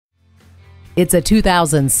It's a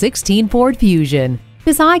 2016 Ford Fusion.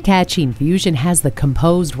 This eye-catching Fusion has the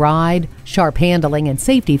composed ride, sharp handling, and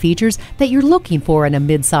safety features that you're looking for in a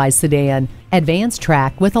midsize sedan. Advanced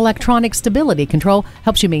Track with electronic stability control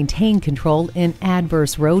helps you maintain control in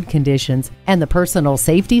adverse road conditions, and the personal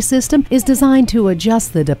safety system is designed to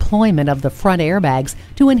adjust the deployment of the front airbags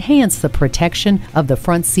to enhance the protection of the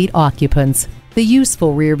front seat occupants. The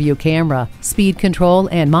useful rear-view camera, speed control,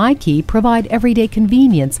 and My Key provide everyday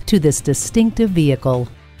convenience to this distinctive vehicle.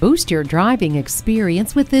 Boost your driving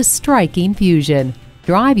experience with this striking Fusion.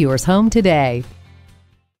 Drive yours home today.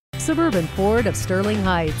 Suburban Ford of Sterling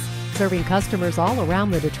Heights. Serving customers all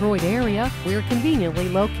around the Detroit area, we're conveniently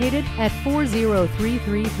located at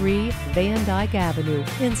 40333 Van Dyke Avenue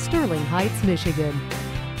in Sterling Heights, Michigan.